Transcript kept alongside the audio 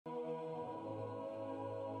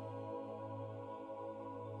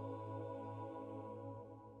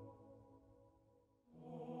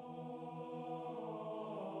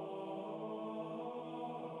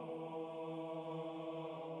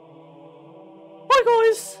Hi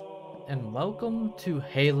guys, and welcome to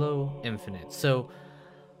Halo Infinite. So,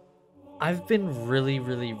 I've been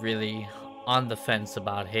really on the fence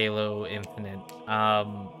about Halo Infinite.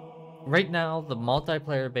 Right now, the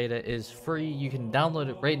multiplayer beta is free. You can download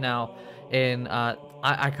it right now, and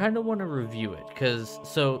I kind of want to review it because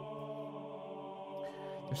there's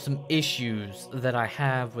some issues that I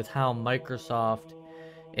have with how Microsoft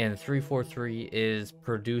and 343 is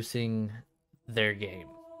producing their game.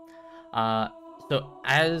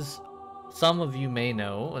 As some of you may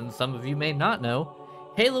know, and some of you may not know,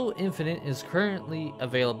 Halo Infinite is currently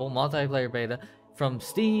available, multiplayer beta, from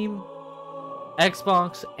Steam,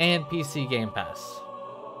 Xbox, and PC Game Pass.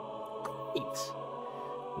 Great.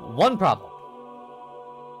 One problem.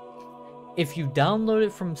 If you download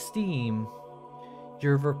it from Steam,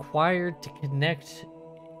 you're required to connect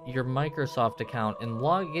your Microsoft account and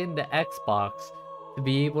log into Xbox to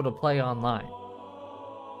be able to play online.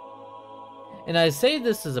 And I say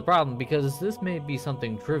this is a problem because this may be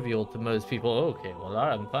something trivial to most people. Okay, well,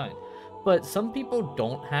 I'm fine. But some people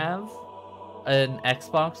don't have an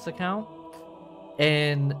Xbox account,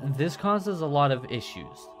 and this causes a lot of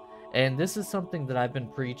issues. And this is something that I've been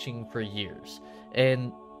preaching for years.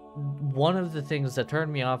 And one of the things that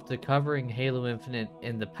turned me off to covering Halo Infinite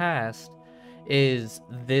in the past is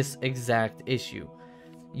this exact issue.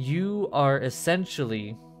 You are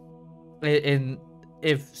essentially,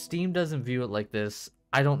 if Steam doesn't view it like this,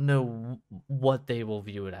 I don't know what they will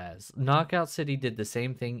view it as. Knockout City did the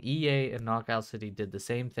same thing. EA and Knockout City did the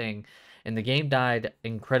same thing, and the game died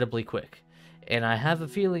incredibly quick. And I have a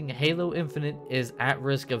feeling Halo Infinite is at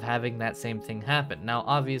risk of having that same thing happen. Now,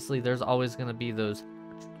 obviously, there's always going to be those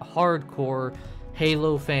hardcore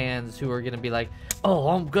Halo fans who are going to be like, oh,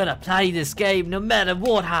 I'm going to play this game no matter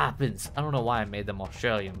what happens. I don't know why I made them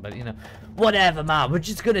Australian, but, you know, whatever, man. We're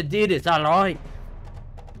just going to do this, alright?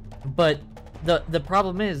 But the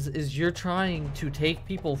problem is you're trying to take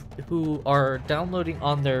people who are downloading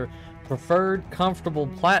on their preferred comfortable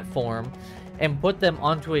platform and put them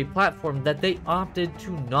onto a platform that they opted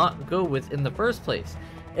to not go with in the first place.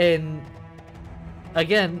 And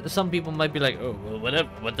again, some people might be like, oh, well, whatever,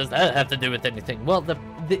 what does that have to do with anything? Well, the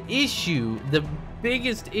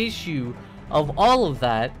biggest issue of all of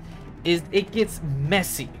that is it gets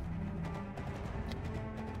messy.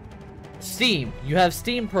 Steam, you have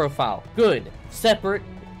Steam profile, good, separate,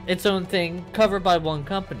 its own thing, covered by one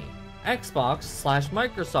company.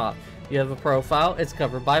 Xbox/Microsoft, you have a profile, it's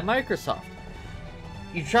covered by Microsoft.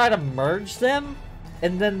 You try to merge them,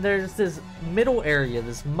 and then there's this middle area,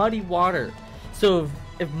 this muddy water. So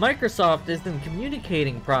if Microsoft isn't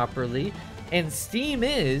communicating properly, and Steam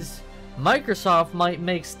is, Microsoft might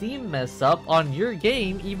make Steam mess up on your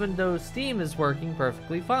game, even though Steam is working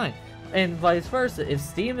perfectly fine. And vice versa. If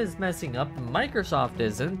Steam is messing up and Microsoft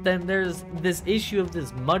isn't, then there's this issue of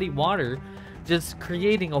this muddy water just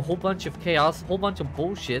creating a whole bunch of chaos, a whole bunch of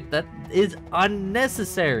bullshit that is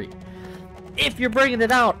unnecessary. If you're bringing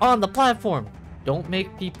it out on the platform, don't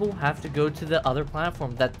make people have to go to the other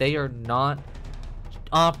platform that they are not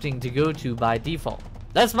opting to go to by default.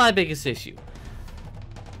 That's my biggest issue.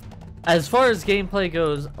 As far as gameplay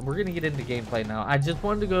goes, we're going to get into gameplay now. I just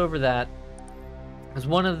wanted to go over that as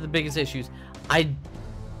one of the biggest issues. I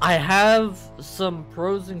have some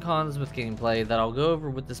pros and cons with gameplay that I'll go over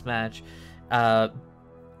with this match,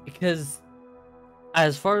 because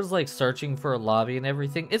as far as like searching for a lobby and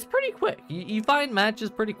everything, it's pretty quick. You find matches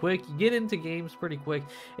pretty quick. You get into games pretty quick.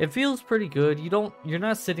 It feels pretty good. You're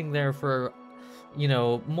not sitting there for, you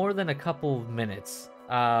know, more than a couple of minutes.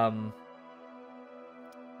 But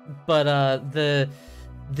the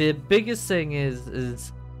biggest thing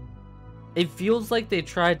is it feels like they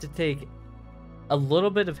tried to take a little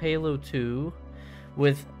bit of Halo 2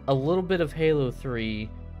 with a little bit of Halo 3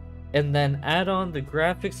 and then add on the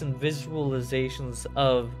graphics and visualizations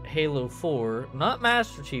of Halo 4, not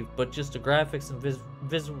Master Chief, but just the graphics and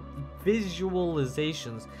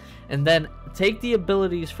visualizations, and then take the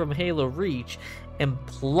abilities from Halo Reach and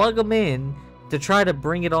plug them in to try to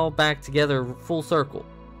bring it all back together full circle.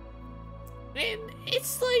 And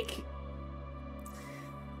it's like,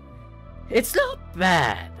 it's not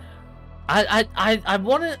bad. I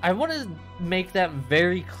want to make that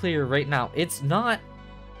very clear right now. It's not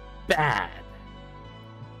bad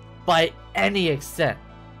by any extent,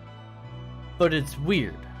 but it's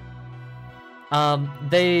weird.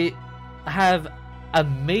 They have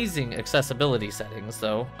amazing accessibility settings,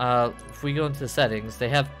 though. If we go into the settings, they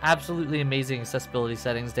have absolutely amazing accessibility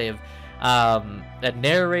settings. They have a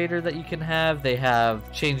narrator that you can have. They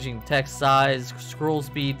have changing text size, scroll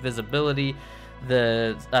speed, visibility,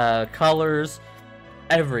 the colors,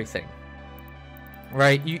 everything.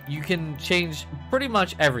 right? You can change pretty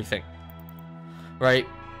much everything, right?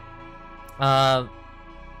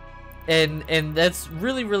 And that's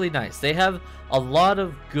really, really nice. They have a lot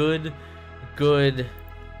of good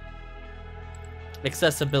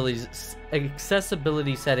accessibility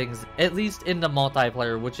settings, at least in the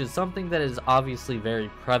multiplayer, which is something that is obviously very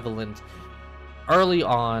prevalent early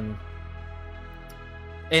on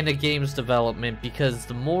in a game's development, because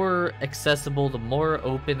the more accessible, the more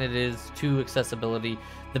open it is to accessibility,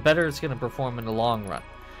 the better it's going to perform in the long run.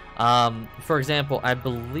 For example, I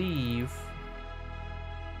believe,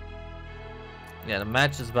 yeah, the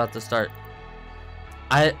match is about to start.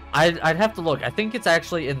 I'd have to look. I think it's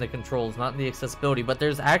actually in the controls, not in the accessibility, but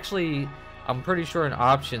there's actually, I'm pretty sure, an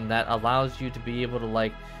option that allows you to be able to,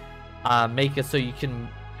 like, make it so you can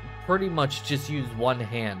pretty much just use one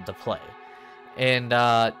hand to play. And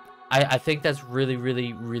I think that's really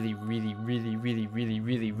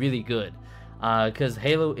good, because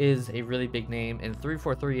Halo is a really big name, and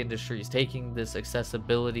 343 Industries taking this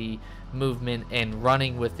accessibility movement and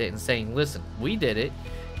running with it and saying, listen, we did it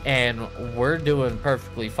and we're doing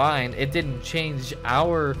perfectly fine. It didn't change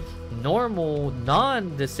our normal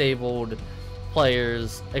non-disabled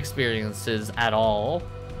players' experiences at all,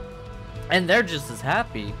 and they're just as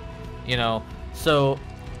happy, you know. So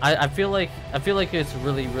I feel like it's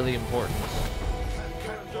really important.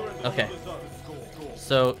 Okay,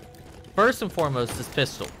 so first and foremost, this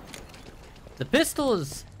pistol. The pistol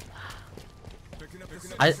is,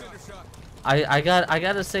 I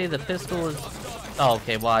gotta say, the pistol is, oh,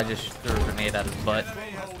 okay, well, I just threw a grenade at his butt.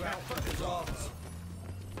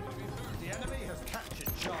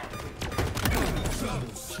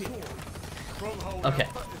 Okay,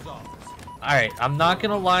 alright, I'm not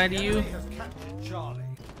gonna lie to you.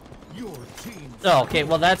 Oh, okay,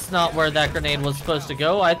 well, that's not where that grenade was supposed to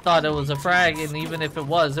go. I thought it was a frag, and even if it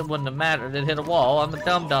was, it wouldn't have mattered. It hit a wall. I'm a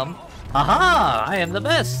dum-dum. Aha! I am the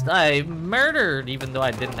best. I murdered, even though I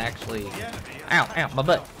didn't actually. Ow, ow, my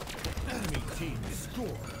butt.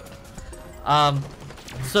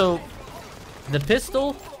 So the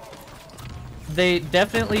pistol, they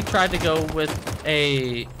definitely tried to go with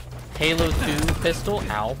a Halo 2 pistol.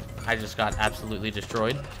 Ow, I just got absolutely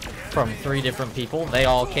destroyed from 3 different people. They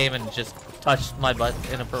all came and just touched my butt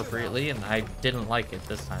inappropriately, and I didn't like it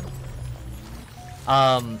this time.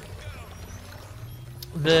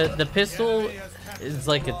 The pistol is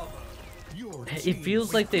like a, it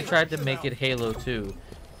feels like they tried to make it Halo 2,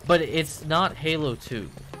 but it's not Halo 2,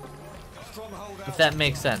 if that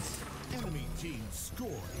makes sense.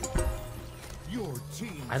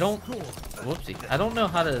 I don't, whoopsie, I don't know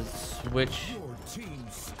how to switch.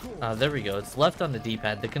 There we go, it's left on the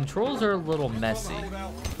D-pad. The controls are a little messy.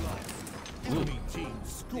 Ooh.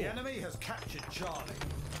 The enemy has captured Charlie.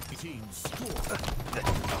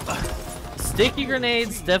 Sticky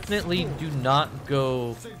grenades definitely do not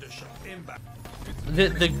go.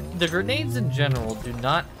 The grenades in general do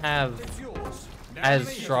not have as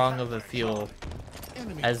strong of a feel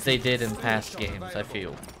as they did in past games, I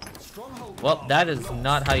feel. Well, that is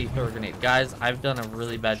not how you throw a grenade. Guys, I've done a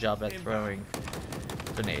really bad job at throwing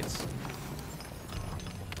grenades.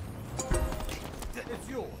 It's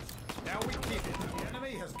yours. Now we keep it. The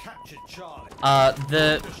enemy has captured Charlie.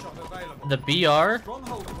 The BR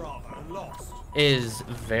is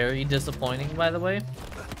very disappointing, by the way.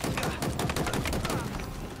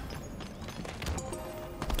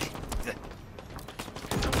 The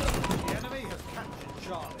enemy has captured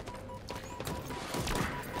Charlie.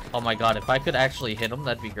 Oh my god, if I could actually hit him,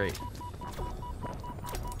 that'd be great.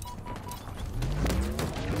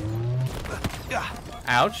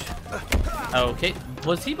 Ouch. Okay,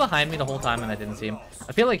 was he behind me the whole time and I didn't see him?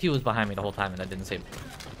 I feel like he was behind me the whole time and I didn't see him.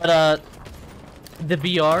 But, the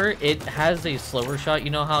BR, it has a slower shot. You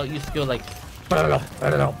know how it used to go like...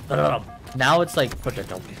 Now it's like...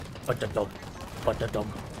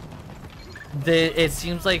 It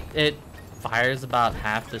seems like it fires about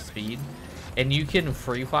half the speed. And you can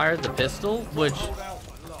free fire the pistol, which...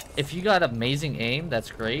 If you got amazing aim,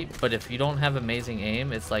 that's great. But if you don't have amazing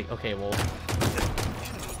aim, it's like, okay, well...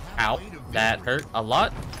 Ow, that hurt a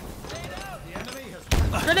lot.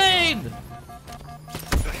 Grenade!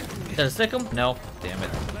 Did I stick him? No. Damn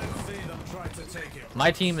it.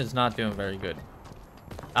 My team is not doing very good.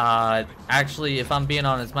 Actually, if I'm being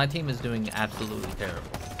honest, my team is doing absolutely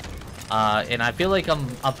terrible. And I feel like I'm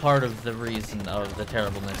a part of the reason of the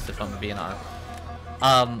terribleness, if I'm being honest.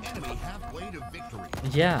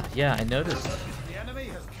 Yeah, I noticed. The enemy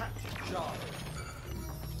has captured Charlie.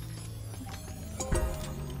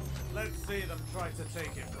 Let's see them try to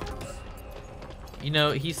take it from us. You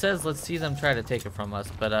know, he says, let's see them try to take it from us,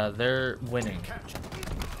 but they're winning.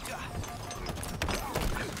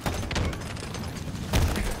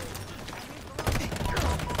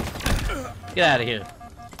 Get out of here.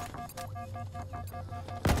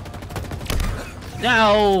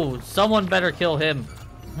 No! Someone better kill him.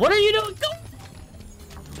 What are you doing? Go!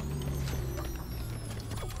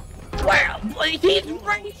 Where? He's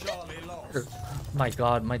right there. My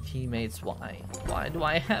god, my teammates. Why? Why do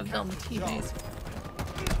I have dumb teammates?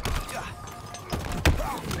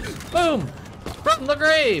 Boom! From the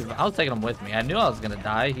grave! I was taking him with me. I knew I was gonna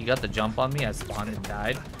die. He got the jump on me. I spawned and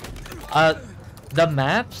died. The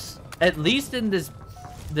maps, at least in this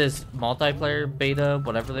multiplayer beta,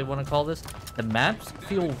 whatever they want to call this, the maps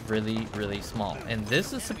feel really, really small. And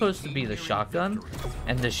this is supposed to be the shotgun,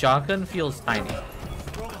 and the shotgun feels tiny.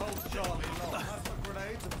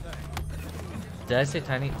 Did I say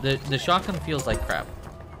tiny? The shotgun feels like crap.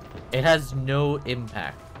 It has no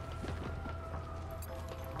impact.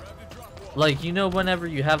 Like, you know, whenever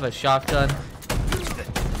you have a shotgun,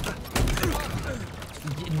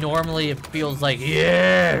 normally it feels like,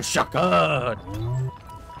 yeah, shotgun.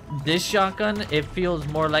 This shotgun, it feels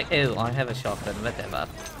more like, oh, I have a shotgun, whatever.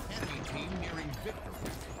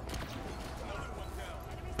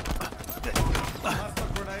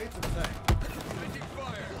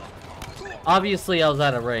 Obviously, I was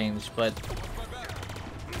out of range, but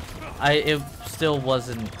it still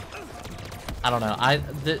wasn't. I don't know.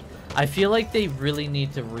 I feel like they really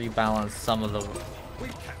need to rebalance some of the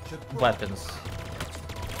weapons.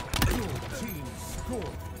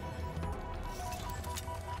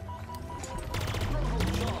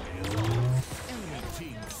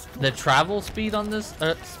 The travel speed on this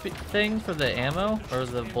thing for the ammo or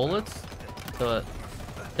the bullets, the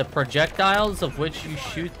projectiles of which you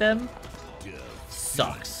shoot them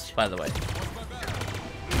sucks, by the way.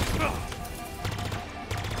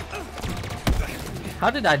 How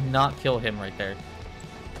did I not kill him right there?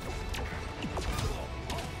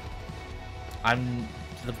 I'm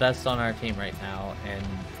the best on our team right now, and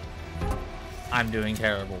I'm doing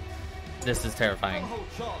terrible. This is terrifying.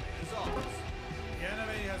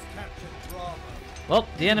 Well,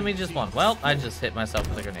 the enemy just won. Well, I just hit myself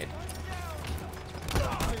with a grenade.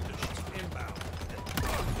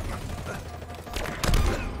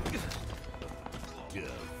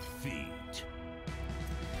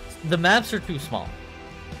 The maps are too small.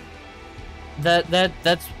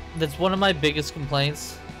 That's one of my biggest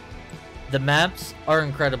complaints. The maps are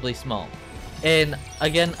incredibly small. And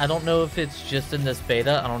again, I don't know if it's just in this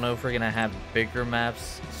beta. I don't know if we're gonna have bigger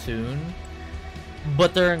maps soon,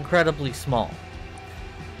 but they're incredibly small.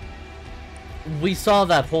 We saw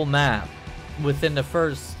that whole map within the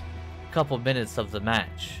first couple minutes of the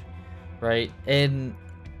match, right? And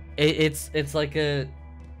it's like a,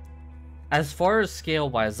 as far as scale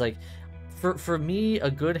wise, like for me, a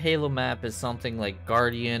good Halo map is something like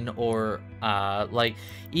Guardian, or like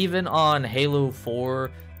even on Halo 4,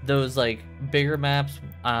 those like bigger maps.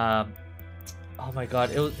 Oh my god,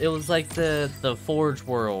 it was like the Forge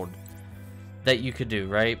world that you could do,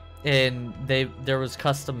 right? And there was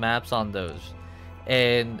custom maps on those,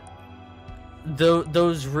 and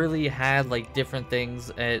those really had like different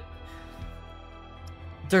things.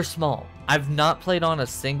 They're small. I've not played on a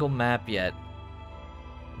single map yet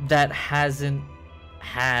that hasn't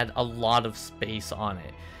had a lot of space on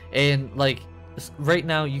it. And like right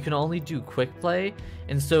now you can only do quick play,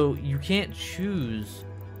 and so you can't choose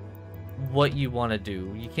what you want to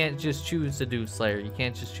do. You can't just choose to do Slayer. You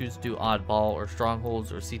can't just choose to do Oddball or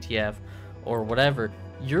Strongholds or CTF or whatever.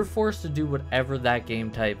 You're forced to do whatever that game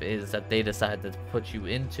type is that they decide to put you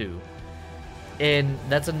into. And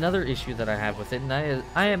that's another issue that I have with it, and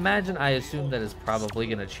I assume that it's probably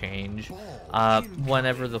going to change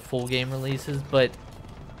whenever the full game releases, but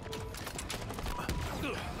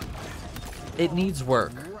it needs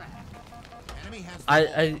work.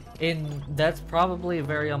 And that's probably a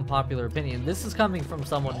very unpopular opinion. This is coming from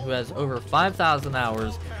someone who has over 5,000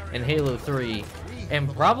 hours in Halo 3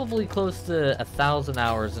 and probably close to 1,000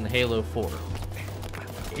 hours in Halo 4.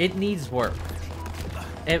 It needs work.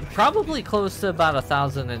 And probably close to about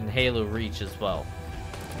 1,000 in Halo Reach as well.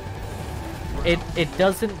 It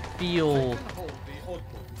doesn't feel...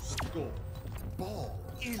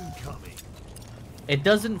 It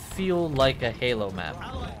doesn't feel like a Halo map.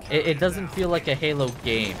 It doesn't feel like a Halo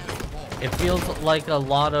game. It feels like a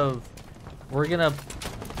lot of... We're gonna...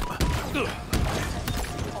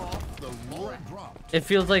 It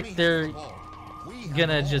feels like they're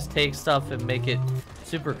gonna just take stuff and make it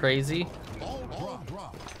super crazy.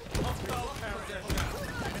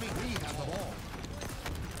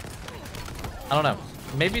 I don't know.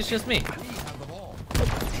 Maybe it's just me.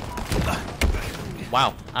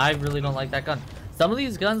 Wow, I really don't like that gun. Some of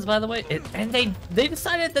these guns, by the way, and they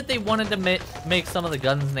decided that they wanted to make some of the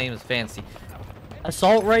guns' names fancy.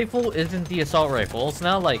 Assault rifle isn't the assault rifle. It's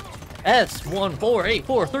now like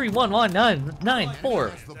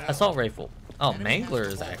S14843119994 assault rifle. Oh, Mangler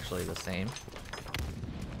is actually the same.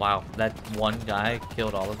 Wow, that one guy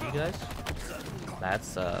killed all of you guys.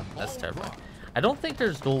 That's terrifying. I don't think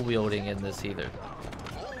there's dual wielding in this either.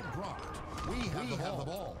 We have the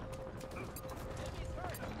ball.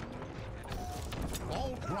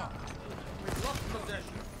 Ball dropped. We've lost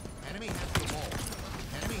possession. Enemy has the ball.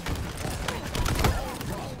 Enemy has the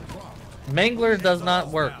ball. Ball dropped. Mangler does not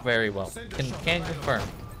work very well. Can confirm.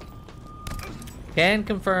 Can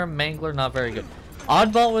confirm Mangler not very good.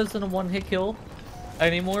 Oddball isn't a one-hit kill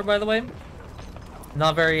anymore, by the way.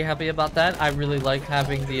 Not very happy about that. I really like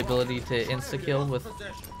having the ability to insta-kill with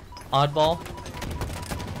Oddball.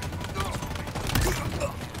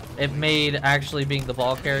 It made actually being the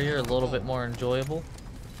ball carrier a little bit more enjoyable.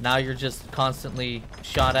 Now you're just constantly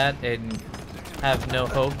shot at and have no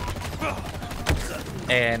hope.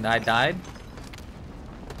 And I died.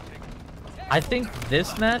 I think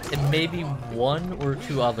this map and maybe one or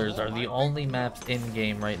two others are the only maps in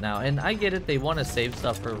game right now. And I get it, they want to save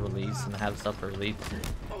stuff for release and have stuff for release.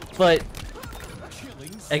 But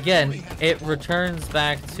again, it returns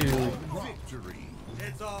back to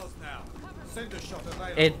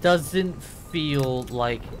it doesn't feel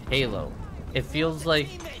like Halo. It feels like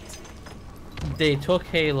they took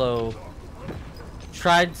Halo,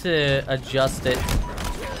 tried to adjust it,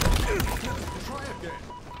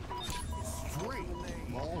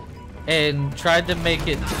 and tried to make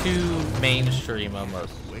it too mainstream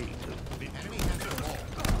almost.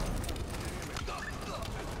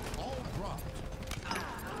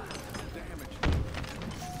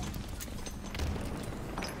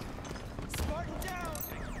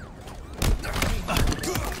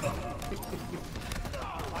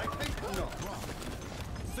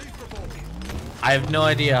 I have no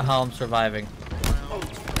idea how I'm surviving.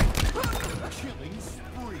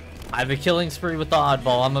 I have a killing spree with the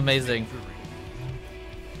oddball. I'm amazing.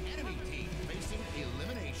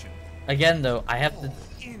 Again, though, I have to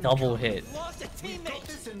double hit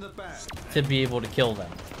to be able to kill them.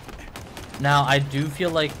 Now, I do feel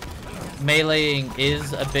like meleeing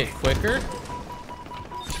is a bit quicker.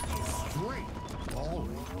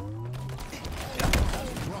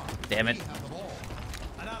 Damn it.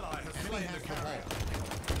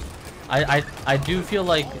 I do feel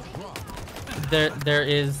like there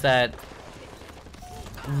is that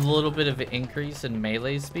little bit of an increase in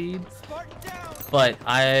melee speed, but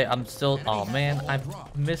I'm still, oh man, I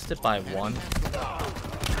missed it by one.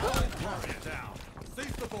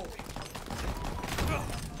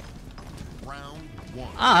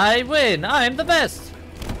 I win. I'm the best.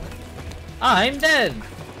 I'm dead.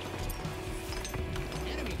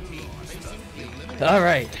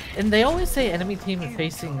 Alright, and they always say enemy team is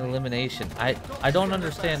facing elimination. I don't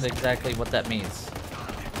understand exactly what that means.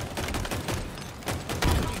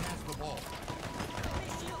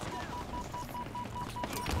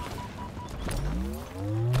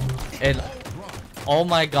 And oh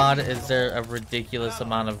my god, is there a ridiculous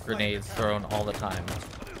amount of grenades thrown all the time.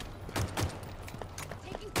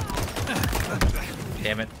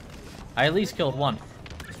 Damn it. I at least killed one.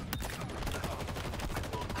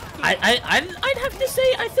 I'd have to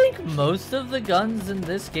say, I think most of the guns in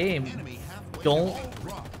this game don't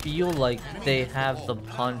feel like they have the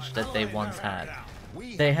punch that they once had.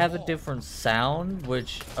 They have a different sound,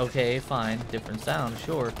 which, okay, fine, different sound,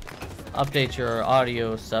 sure. Update your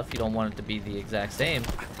audio stuff, you don't want it to be the exact same.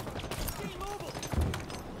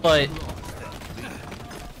 But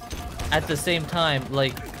at the same time,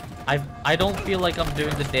 like, I don't feel like I'm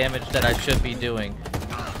doing the damage that I should be doing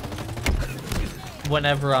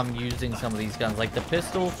whenever I'm using some of these guns. Like the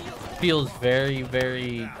pistol feels very,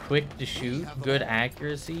 very quick to shoot, good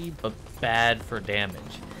accuracy, but bad for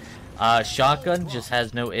damage. Shotgun just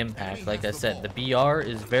has no impact. Like I said, the BR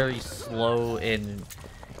is very slow in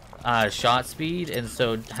shot speed, and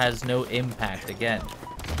so has no impact again.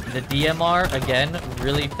 The DMR, again,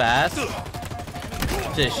 really fast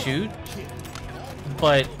to shoot,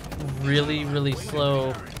 but really, really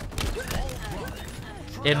slow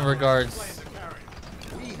in regards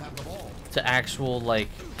to actual, like,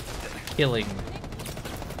 killing.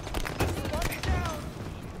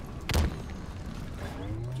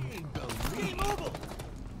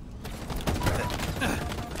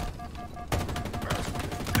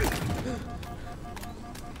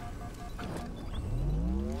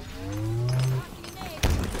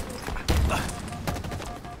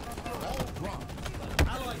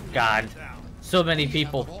 God, so many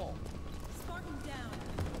people.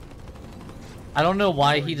 I don't know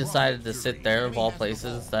why he decided to sit there of all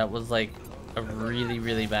places. That was like a really,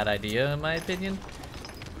 really bad idea, in my opinion.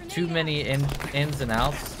 Too many ins and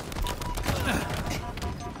outs.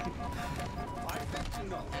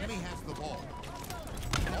 Enemy has the ball.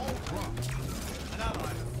 All dropped. An ally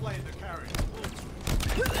has slain the carrier.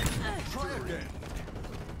 Try again.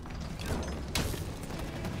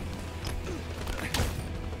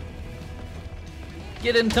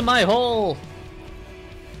 Get into my hole!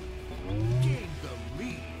 Gain the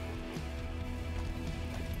lead.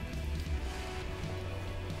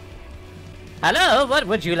 Hello, what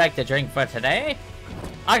would you like to drink for today?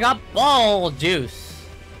 I got ball juice.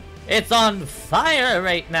 It's on fire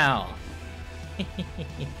right now.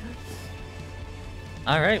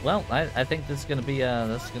 All right, well, I think this is gonna be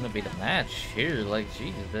the match here. Like,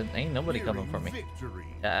 geez, there ain't nobody coming for me. Victory.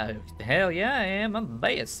 Hell yeah, I am. I'm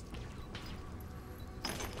biased.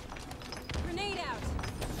 Grenade out.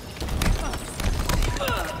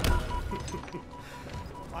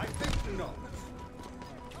 I think not.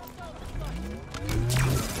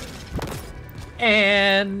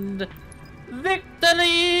 And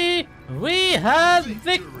victory! We have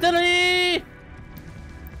victory!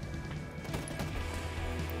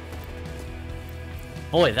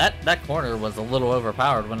 Boy, that corner was a little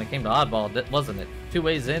overpowered when it came to oddball, wasn't it? 2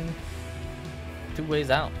 ways in, 2 ways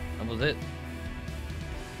out. That was it.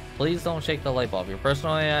 Please don't shake the light bulb. Your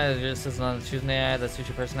personal AI just is not choosing the AI that suits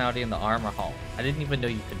your personality in the armor hall. I didn't even know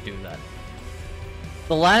you could do that.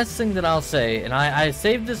 The last thing that I'll say, and I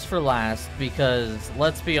saved this for last because,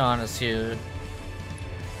 let's be honest here,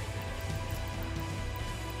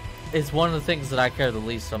 it's one of the things that I care the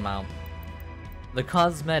least about. The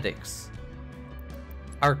cosmetics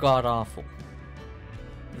are god-awful.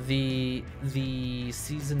 The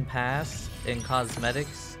season pass and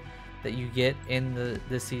cosmetics that you get in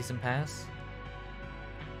the season pass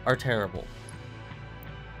are terrible.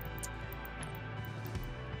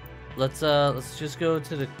 Let's just go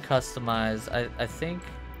to the customize. I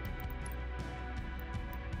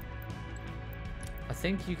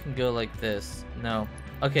think you can go like this. No.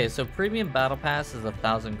 Okay, so premium battle pass is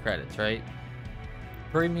 1,000 credits, right?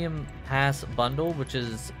 Premium pass bundle, which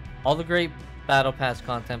is all the great battle pass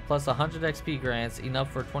content plus 100 XP grants, enough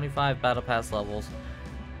for 25 battle pass levels.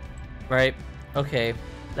 Right? Okay,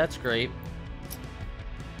 that's great.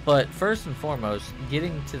 But first and foremost,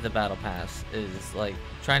 getting to the battle pass is like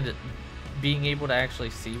being able to actually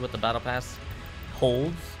see what the battle pass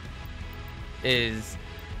holds is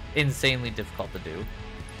insanely difficult to do.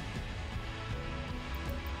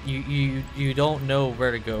 You don't know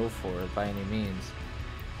where to go for it by any means.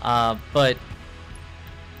 But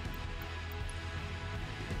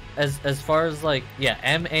as far as like, yeah,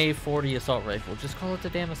 MA40 assault rifle, just call it the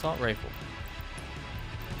damn assault rifle.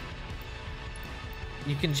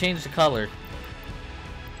 You can change the color.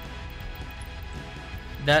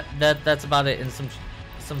 That's about it, and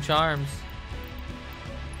some charms.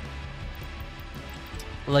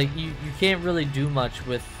 Like you can't really do much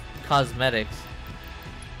with cosmetics.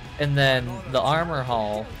 And then the armor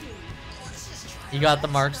hall, you got the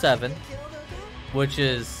Mark 7, which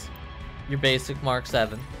is your basic Mark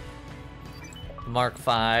 7. Mark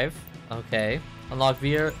 5, okay. Unlock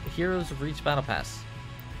via Heroes of Reach Battle Pass.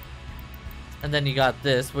 And then you got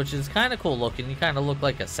this, which is kind of cool looking. You kind of look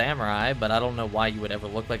like a samurai, but I don't know why you would ever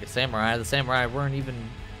look like a samurai. The samurai weren't even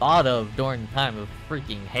thought of during the time of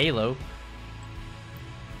freaking Halo.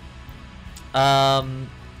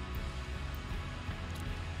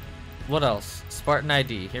 What else? Spartan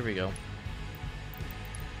ID. Here we go.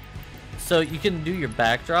 So you can do your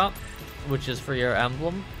backdrop, which is for your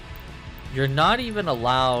emblem. You're not even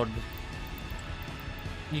allowed...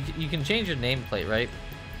 You can change your nameplate, right?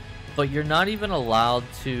 But you're not even allowed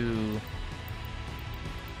to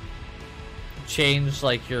change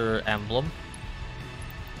like your emblem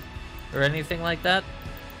or anything like that.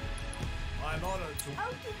 I'm honored to.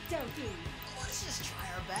 Okie dokie. Let's just try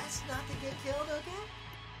our best not to get killed, okay?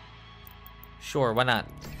 Sure, why not?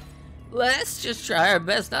 Let's just try our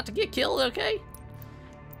best not to get killed, okay?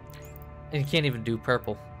 And you can't even do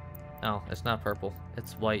purple. No, it's not purple.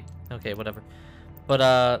 It's white. Okay, whatever.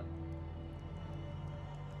 But,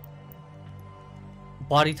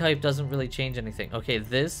 body type doesn't really change anything. Okay,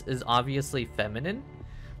 this is obviously feminine.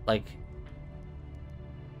 Like...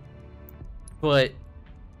 But...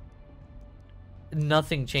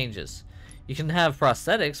 nothing changes. You can have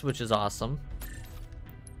prosthetics, which is awesome.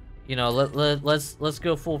 You know, let's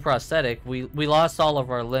go full prosthetic. We lost all of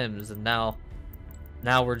our limbs, and now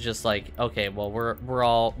we're just like, okay, well we're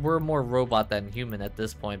more robot than human at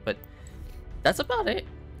this point, but that's about it.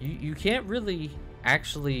 You can't really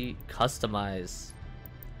actually customize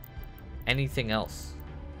anything else.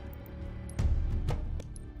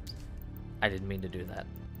 I didn't mean to do that.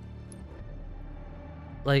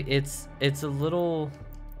 Like, it's a little...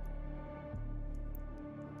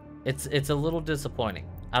 It's a little disappointing.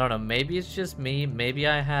 I don't know, maybe it's just me, maybe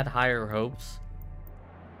I had higher hopes.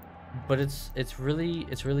 But it's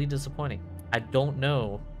really disappointing. I don't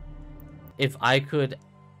know if I could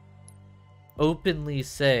openly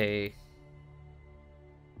say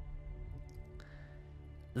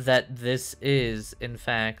that this is, in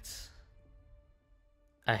fact,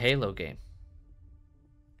 a Halo game.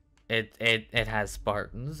 It has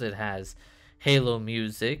Spartans, it has Halo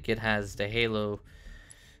music, it has the Halo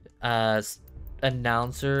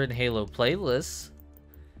announcer and Halo playlists.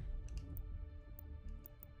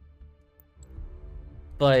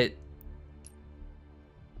 But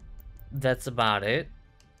that's about it.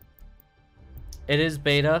 It is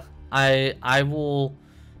beta. I will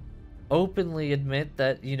openly admit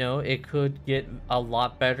that, you know, it could get a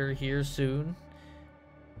lot better here soon.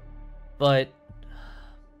 But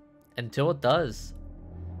until it does,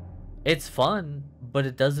 it's fun, but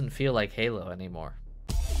it doesn't feel like Halo anymore.